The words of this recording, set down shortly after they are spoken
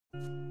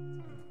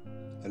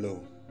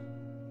Hello,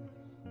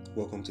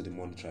 welcome to the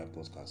Money Tribe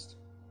podcast.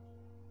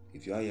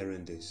 If you are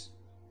hearing this,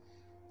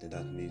 then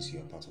that means you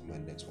are part of my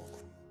network.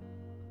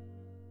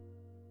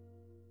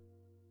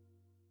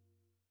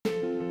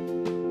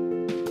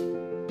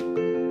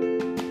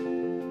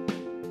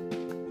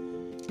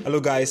 Hello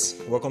guys,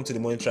 welcome to the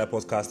Money Tribe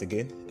podcast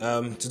again.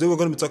 Today we're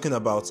going to be talking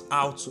about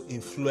how to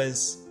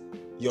influence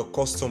your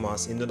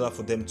customers in order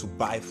for them to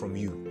buy from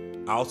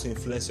you. How to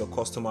influence your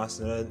customers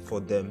in order for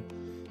them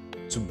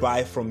to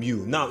buy from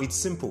you. Now it's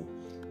simple.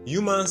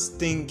 Humans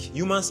feel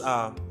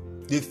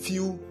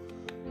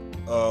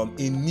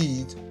in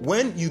need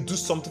when you do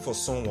something for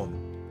someone,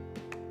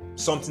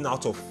 something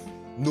out of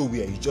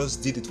nowhere. You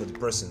just did it for the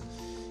person.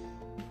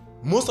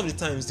 Most of the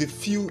times they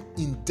feel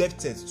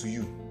indebted to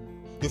you.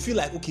 They feel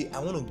like, okay, I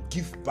want to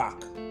give back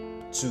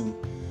to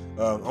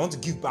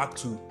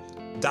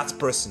that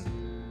person.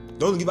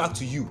 Don't give back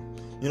to you.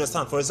 You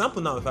understand? For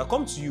example, now if I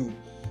come to you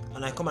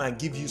and I come and I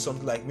give you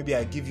something, like maybe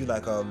I give you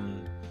like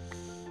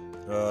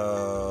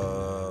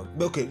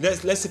okay,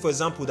 let's say for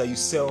example that you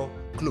sell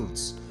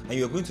clothes and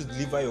you're going to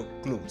deliver your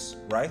clothes,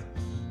 right,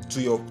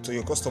 to your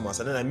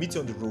customers, and then I meet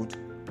you on the road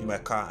in my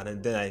car,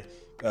 and then I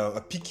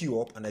pick you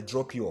up and I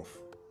drop you off,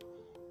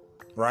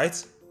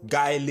 right?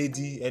 Guy,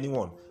 lady,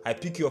 anyone, I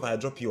pick you up and I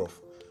drop you off,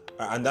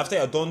 and after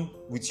you're done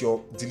with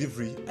your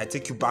delivery, I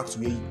take you back to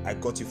where I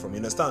got you from. You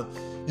understand?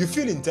 You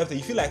feel indebted.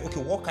 You feel like,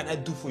 okay, what can I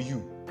do for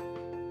you?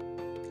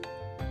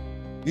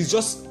 It's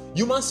just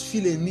humans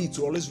feel a need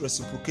to always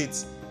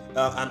reciprocate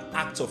an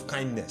act of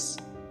kindness.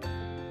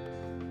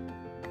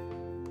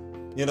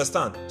 You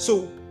understand?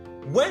 So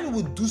when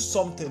we do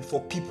something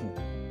for people,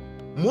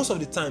 most of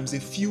the times they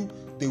feel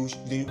they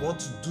want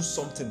to do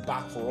something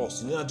back for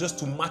us, just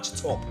to match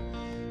it up.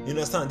 You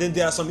understand? Then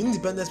there are some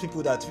independent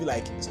people that feel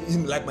like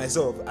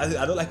myself, I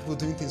don't like people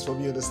doing things for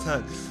me. You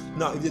understand?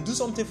 Now if they do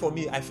something for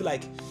me, I feel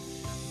like,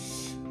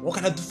 what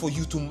can I do for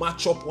you to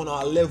match up on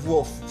our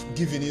level of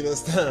giving? You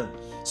understand?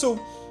 So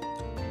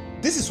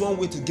this is one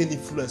way to gain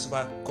influence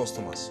over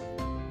customers.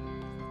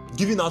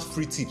 Giving out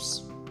free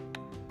tips.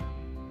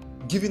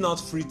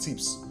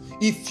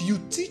 If you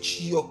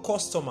teach your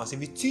customers,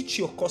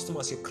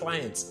 your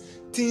clients,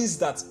 things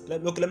that,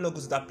 let me not go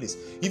to that place.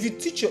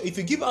 If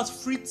you give out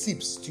free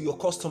tips to your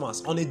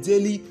customers on a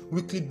daily,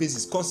 weekly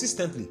basis,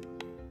 consistently,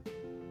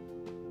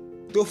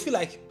 they'll feel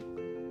like,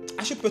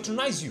 I should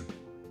patronize you.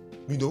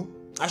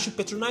 I should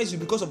patronize you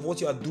because of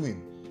what you are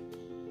doing.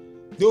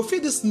 They'll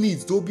feel this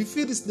need to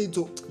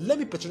let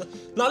me patronize.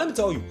 Now let me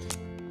tell you,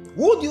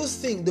 who do you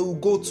think they will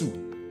go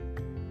to?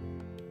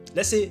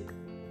 Let's say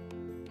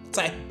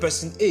type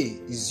person A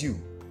is you.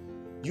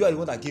 You are the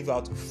one that give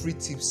out free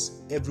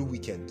tips every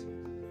weekend,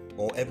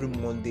 or every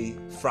Monday,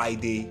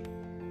 Friday,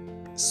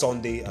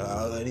 Sunday,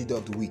 any day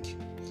of the week.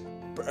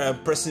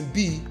 Person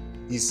B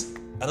is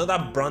another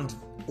brand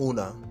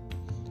owner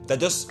that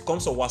just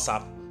comes on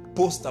WhatsApp,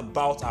 posts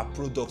about our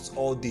products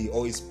all day,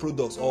 or his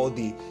products all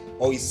day,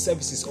 or his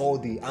services all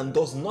day, and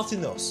does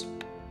nothing else.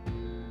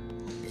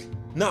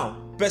 Now,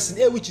 person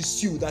A, which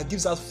is you, that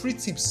gives out free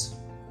tips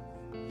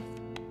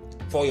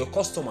for your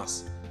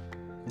customers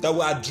that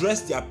will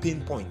address their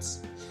pain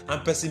points,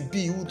 and person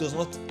B, who does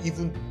not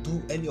even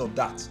do any of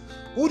that.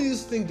 Who do you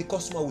think the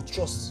customer will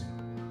trust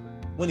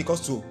when it comes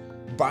to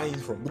buying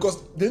from?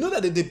 Because they know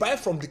that if they buy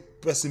from the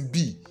person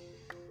B,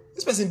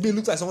 this person B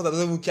looks like someone that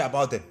doesn't even care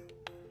about them.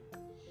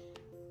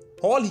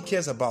 All he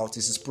cares about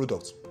is his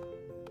product.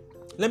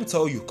 Let me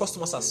tell you,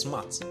 customers are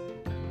smart.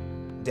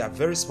 They are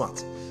very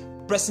smart.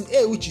 Person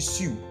A, which is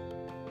you,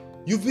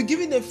 you've been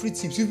giving them free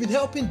tips. You've been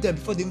helping them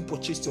before they even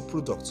purchased your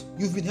product.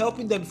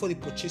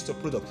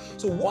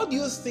 So what do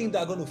you think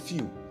they're going to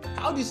feel?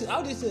 How do you think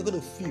they're going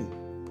to feel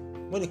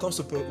when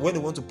they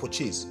want to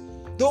purchase?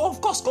 They'll of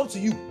course come to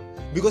you,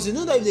 because you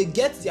know that if they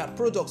get their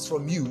products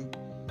from you,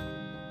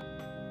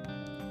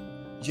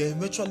 you're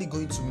eventually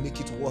going to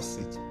make it worth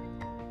it.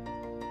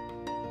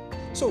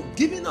 So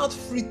giving out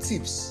free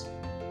tips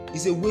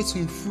is a way to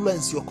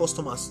influence your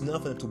customers in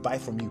order for them to buy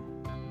from you.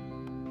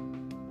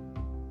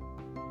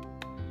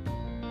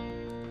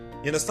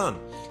 You understand?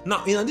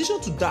 Now, in addition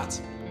to that,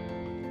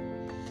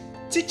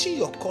 teaching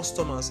your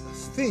customers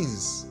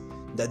things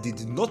that they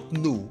did not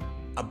know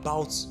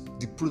about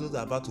the product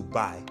they're about to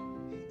buy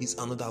is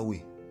another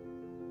way.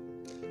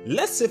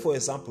 Let's say, for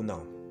example,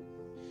 now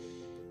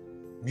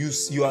you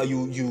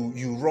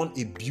run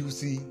a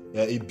beauty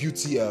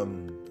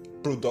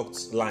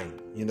product line.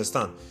 You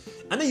understand?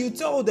 And then you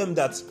tell them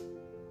that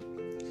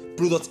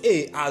product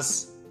A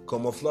has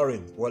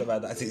chromophlorin, whatever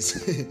that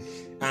is,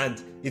 and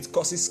it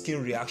causes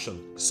skin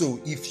reaction. So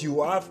if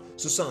you have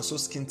so and so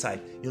skin type,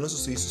 you're not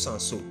supposed to use so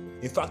and so.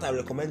 In fact, I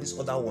recommend this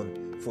other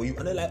one for you.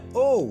 And they're like,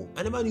 oh,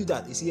 I never knew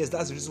that. You see, yes,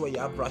 that's the reason why you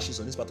have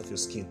rashes on this part of your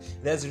skin.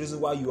 That's the reason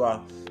why you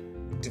are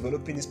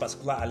developing this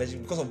particular allergy,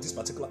 because of this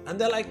particular. And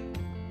they're like,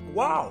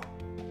 wow,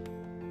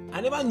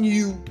 I never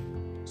knew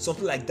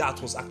something like that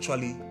was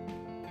actually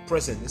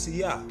present. They say,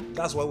 yeah,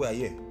 that's why we are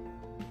here.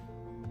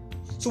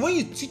 So when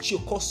you teach your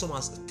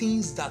customers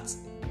things that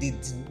they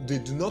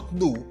do not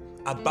know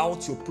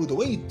about your product,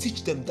 when you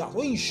teach them that,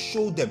 when you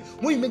show them,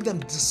 when you make them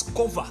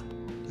discover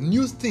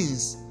new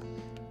things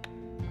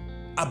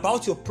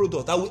about your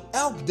product that will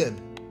help them,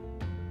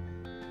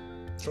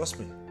 trust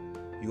me,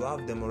 you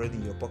have them already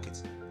in your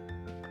pocket.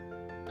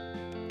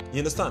 You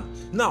understand?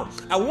 Now,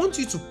 I want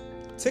you to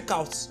take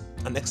out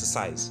an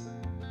exercise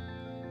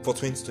for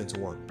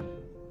 2021.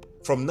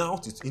 From now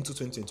into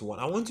 2021,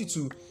 I want you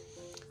to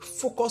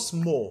focus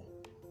more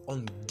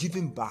on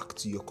giving back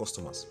to your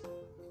customers.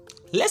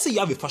 Let's say you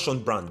have a fashion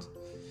brand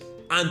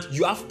and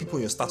you have people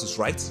in your status,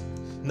 right?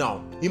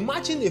 Now,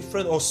 imagine a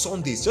friend, or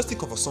Sundays, just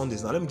think of a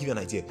Sundays now. Let me give you an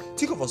idea.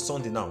 Think of a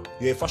Sunday now.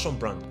 You're a fashion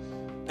brand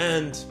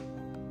and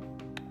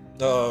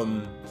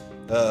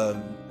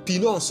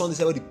on Sundays,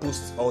 everybody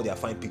posts all their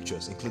fine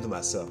pictures, including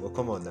myself. Oh,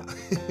 come on now.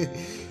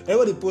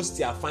 Everybody posts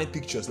their fine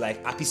pictures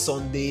like Happy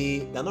Sunday.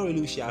 They're not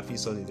really wishing Happy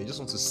Sunday. They just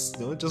want you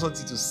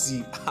to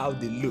see how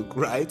they look,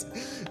 right?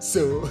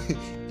 So,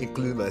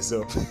 including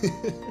myself.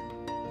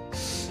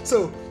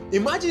 So,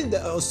 imagine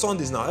that on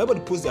Sundays now, everybody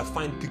posts their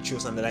fine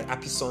pictures and they're like,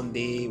 Happy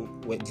Sunday,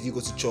 when did you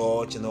go to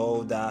church and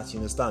all that, you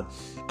understand?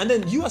 And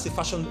then you as a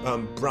fashion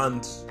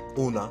brand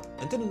owner,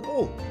 and then,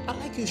 oh, I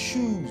like your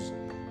shoes.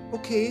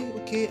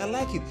 Okay, I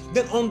like it.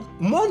 Then on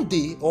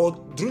Monday or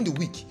during the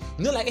week,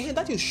 like, hey,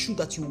 that's your shoe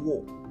that you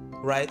wore,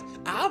 right?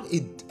 I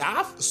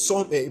have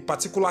a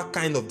particular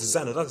kind of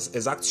design of that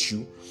exact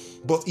shoe,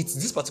 but it's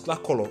this particular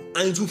color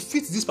and it will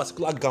fit this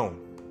particular gown.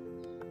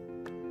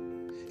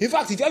 In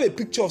fact, if you have a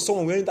picture of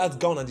someone wearing that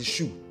gown and the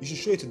shoe, you should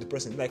show it to the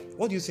person. Like,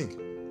 what do you think?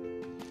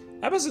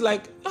 That person is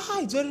like,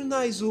 it's very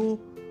nice, oh,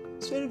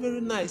 it's very, very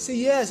nice. Say,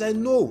 yes, I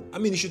know. I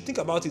mean, you should think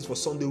about it for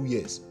Sunday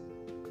wears.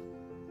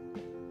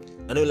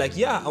 And they're like,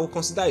 yeah, I will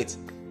consider it.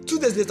 2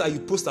 days later, you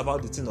post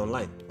about the thing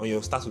online on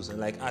your status and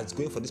like, it's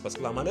going for this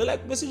particular man. They're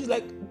like, message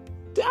like,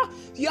 yeah,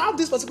 you have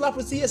this particular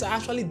person. Yes, I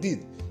actually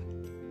did.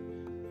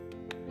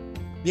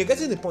 You're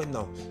getting the point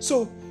now.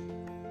 So,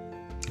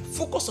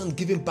 focus on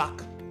giving back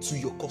to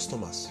your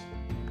customers.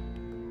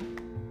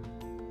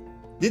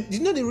 Do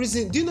you know the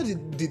reason? Do you know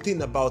the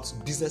thing about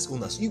business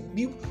owners?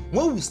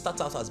 When we start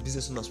out as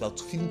business owners, we are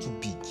feeling too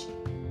big.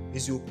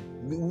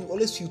 We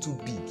always feel too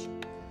big.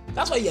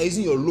 That's why you are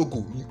using your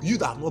logo. You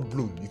that have not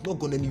blown, you've not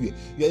gone anywhere.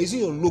 You are using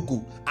your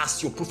logo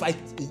as your profile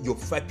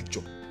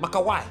picture. Maka,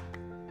 why?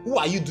 Who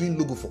are you doing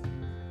logo for?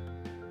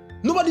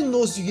 Nobody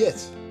knows you yet.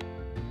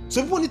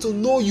 So people need to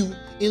know you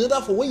in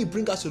order for when you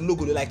bring out your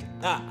logo, they're like,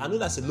 I know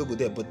that's a logo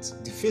there, but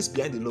the face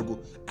behind the logo,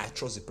 I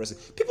trust the person.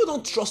 People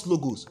don't trust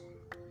logos.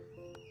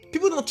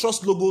 People don't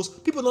trust logos.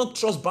 People don't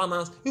trust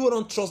banners. People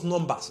don't trust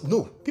numbers.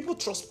 No, people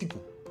trust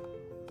people.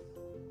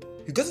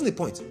 You're getting the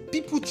point?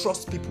 People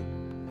trust people.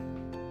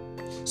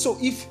 So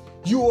if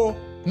you're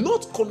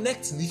not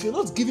connecting, if you're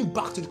not giving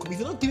back to the community, if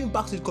you're not giving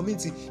back to the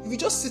community, if you're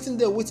just sitting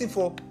there waiting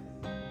for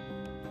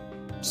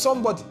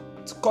somebody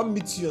to come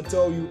meet you and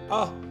tell you,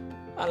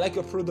 I like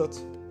your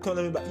product, come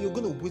let me back, you're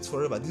going to wait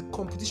forever. The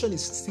competition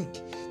is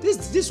thick.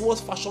 This is what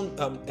fashion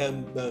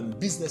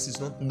businesses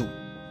don't know.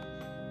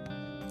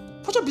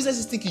 Fashion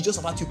businesses think it's just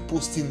about you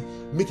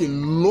posting, make a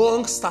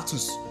long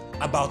status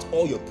about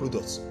all your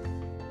products.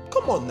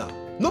 Come on now.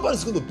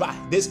 Nobody's going to buy.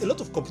 There's a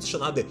lot of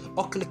competition out there.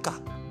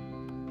 Oklika.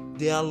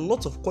 There are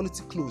lots of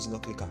quality clothes in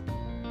Oklika.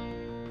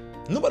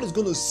 Nobody's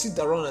going to sit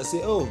around and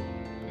say, oh,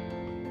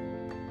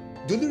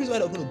 the only reason why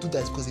they're going to do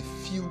that is because they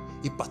feel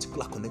a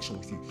particular connection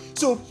with you.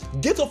 So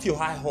get off your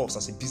high horse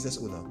as a business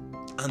owner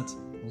and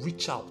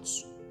reach out.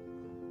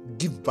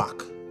 Give back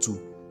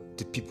to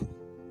the people.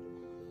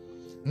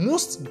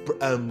 Most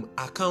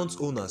account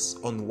owners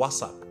on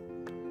WhatsApp,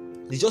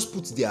 they just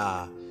put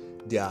their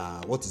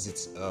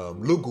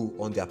logo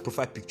on their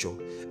profile picture,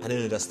 and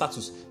then in their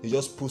status they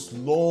just post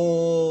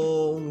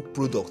long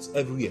products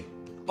everywhere,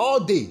 all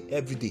day,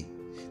 every day.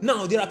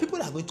 Now there are people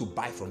that are going to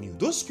buy from you.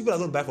 Those people that are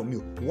going to buy from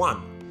you,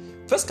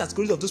 first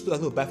category of those people that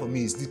are going to buy from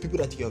you is the people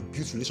that you have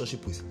built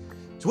relationship with.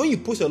 So when you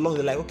post along,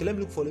 they're like, okay, let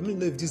me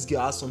know if this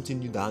girl has something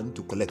new that I need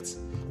to collect,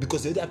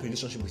 because they already have a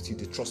relationship with you,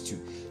 they trust you.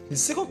 The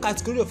second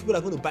category of people that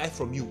are going to buy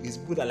from you is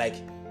people that are like,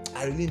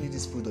 I really need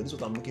this product, this is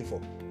what I'm looking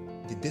for.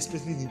 They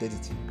desperately needed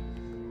it.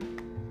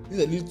 These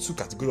are the two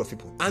categories of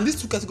people, and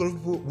these two categories of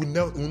people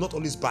will not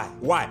always buy.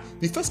 Why?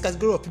 The first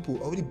category of people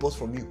already bought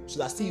from you, so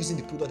they're still using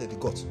the product that they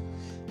got.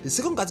 The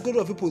second category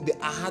of people, they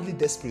are hardly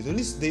desperate.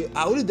 They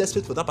are only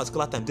desperate for that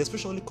particular time.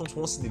 Desperation only comes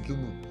once in a blue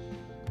moon.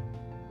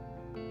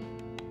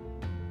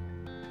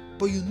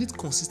 But you need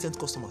consistent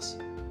customers.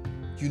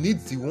 You need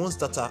the ones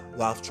that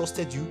have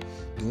trusted you,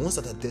 the ones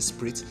that are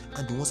desperate,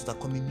 and the ones that are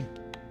coming new.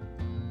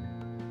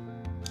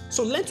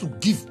 So learn to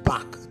give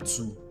back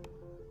to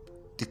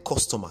the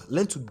customer.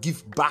 Learn to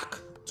give back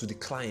to the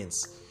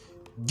clients.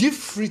 Give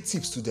free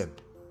tips to them.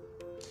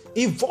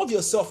 Involve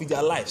yourself in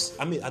their lives.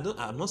 I mean,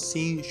 I'm not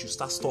saying you should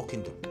start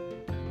stalking them.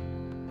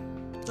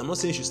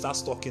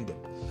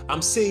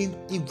 I'm saying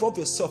involve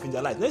yourself in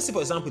their life. Let's say, for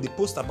example, they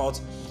post about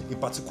a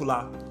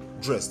particular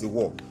dress they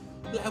wore.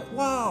 Like,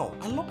 wow,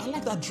 I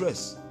like that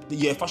dress.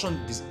 You're a fashion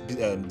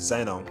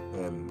designer,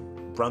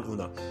 brand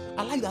owner.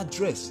 I like that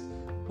dress.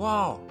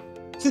 Wow.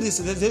 See,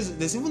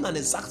 there's even an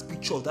exact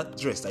picture of that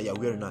dress that you're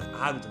wearing now.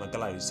 I have it in my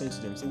gallery. Send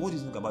to them. Say, what do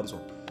you think about this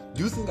one?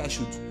 Do you think I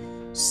should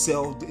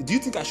sell? Do you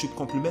think I should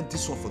compliment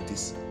this one for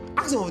this?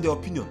 Ask them of their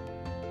opinion.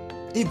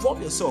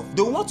 Involve yourself.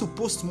 They want to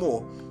post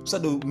more so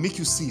they'll make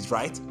you see it,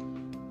 right?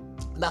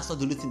 That's not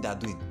the only thing they're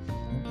doing.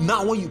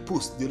 Now, when you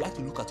post, they like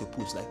to look at your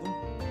post like,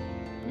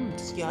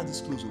 this guy had this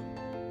clothes.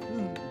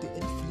 They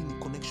end feeling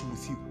a connection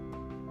with you.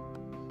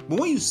 But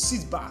when you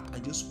sit back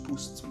and just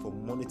post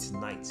from morning to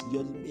night,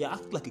 you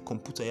act like a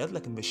computer, you act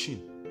like a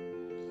machine.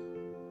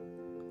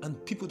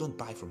 And people don't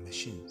buy from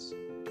machines.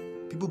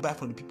 People buy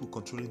from the people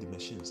controlling the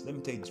machines. Let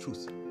me tell you the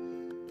truth.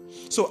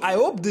 So I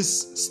hope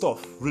this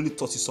stuff really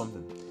taught you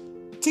something.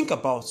 Think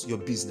about your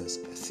business.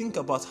 Think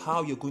about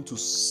how you're going to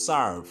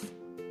serve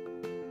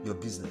your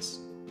business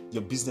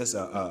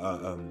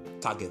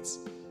targets.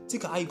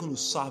 Think how you're going to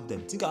serve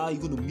them. Think how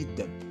you're going to meet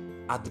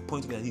them at the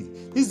point where they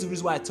need. This is the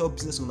reason why I tell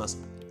business owners,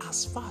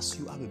 as far as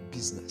you have a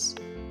business,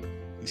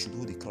 you should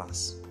hold a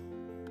class.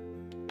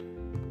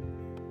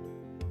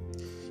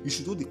 You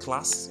should hold a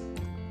class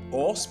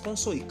or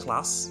sponsor a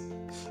class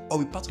or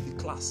be part of a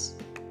class.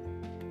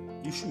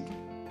 You should.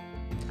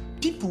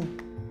 People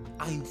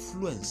are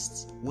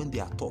influenced when they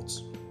are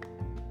taught.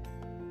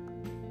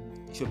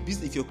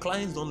 If your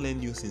clients don't learn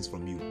new things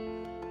from you,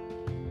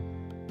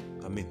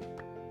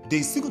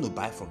 they're still going to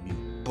buy from you,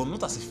 but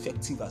not as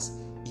effective as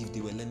if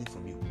they were learning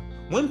from you.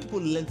 When people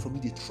learn from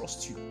you, they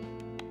trust you.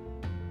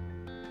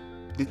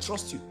 They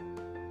trust you.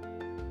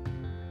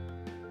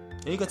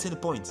 And you get to the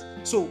point.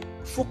 So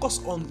focus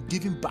on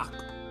giving back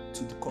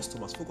to the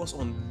customers. Focus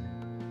on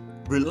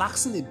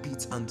relaxing a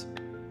bit and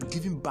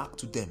giving back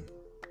to them.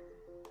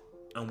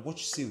 And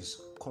watch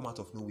sales come out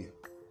of nowhere.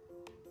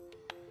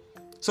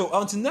 So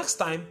until next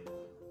time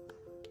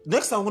we're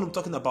going to be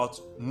talking about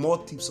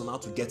more tips on how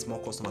to get more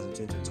customers in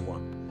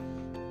 2021.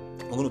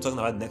 I'm going to be talking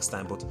about it next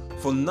time. But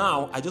for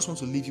now, I just want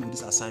to leave you with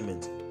this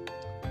assignment.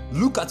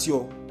 Look at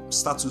your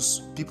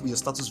status, your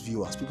status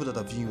viewers, people that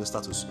are viewing your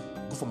status.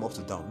 Go from up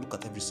to down. Look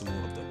at every single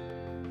one of them.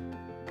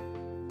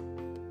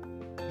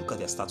 Look at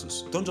their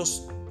status. Don't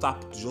just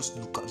tap, just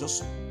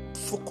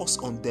focus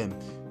on them.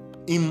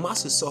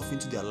 Immerse yourself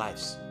into their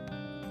lives.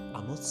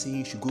 I'm not saying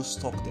you should go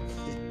stalk them.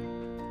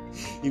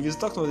 If you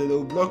stalk them, they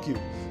will block you.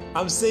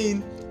 I'm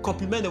saying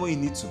compliment them when you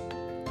need to.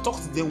 Talk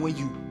to them when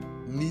you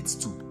need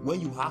to, when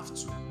you have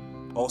to.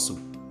 Also,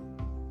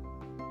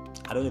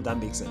 I don't know if that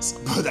makes sense,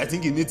 but I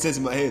think it made sense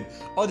in my head.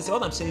 What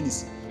I'm saying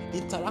is,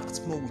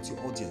 interact more with your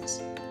audience.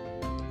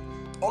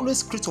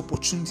 Always create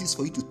opportunities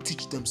for you to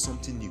teach them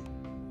something new.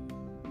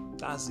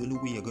 That's the only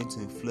way you're going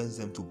to influence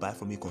them to buy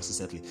from you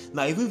consistently.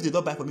 Now, even if they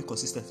don't buy from you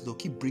consistently, they'll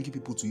keep bringing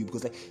people to you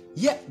because, do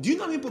you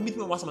know how many people meet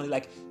me on WhatsApp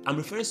and I'm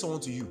referring someone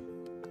to you.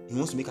 He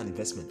wants to make an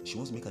investment. She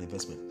wants to make an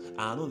investment.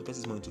 And I know the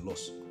person's going to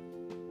lose.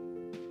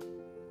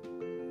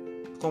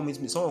 Come meet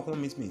me. Someone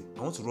come meet me.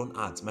 I want to run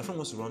ads. My friend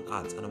wants to run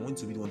ads and I want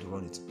to be the one to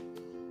run it.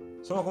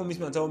 Someone come meet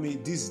me and tell me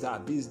this,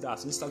 that,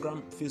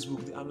 Instagram,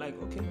 Facebook. I'm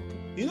like, okay.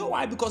 You know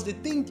why? Because they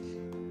think,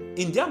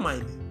 in their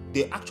mind,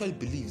 they actually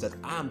believe that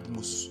I am the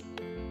most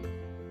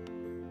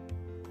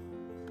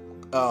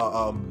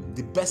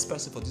the best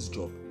person for this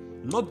job.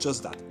 Not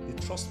just that, they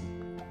trust me.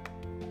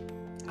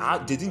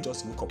 They didn't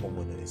just wake up one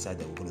morning and decide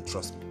they were going to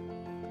trust me.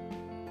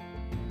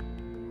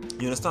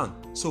 You understand?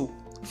 So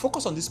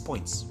focus on these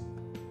points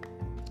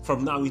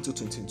from now into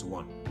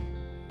 2021.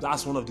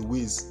 That's one of the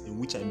ways in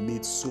which I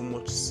made so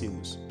much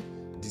sales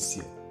this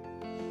year,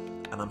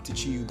 and I'm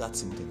teaching you that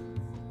same thing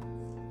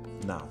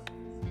now.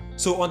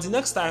 So until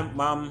next time,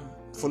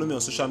 follow me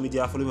on social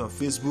media, follow me on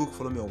Facebook,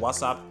 follow me on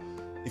WhatsApp.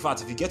 In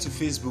fact, if you get to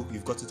Facebook,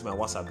 you've got to my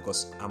WhatsApp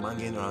because I'm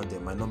hanging around there.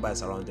 My number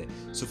is around there.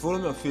 So follow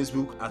me on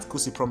Facebook at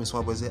Kosi Promise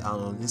Wabweze and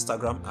on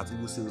Instagram at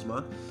Igbo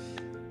Salesman.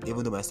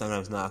 Even though my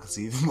Instagram is not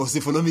active, but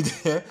still follow me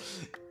there.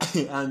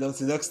 And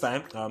until next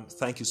time,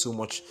 thank you so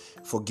much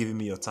for giving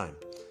me your time.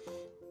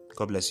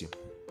 God bless you.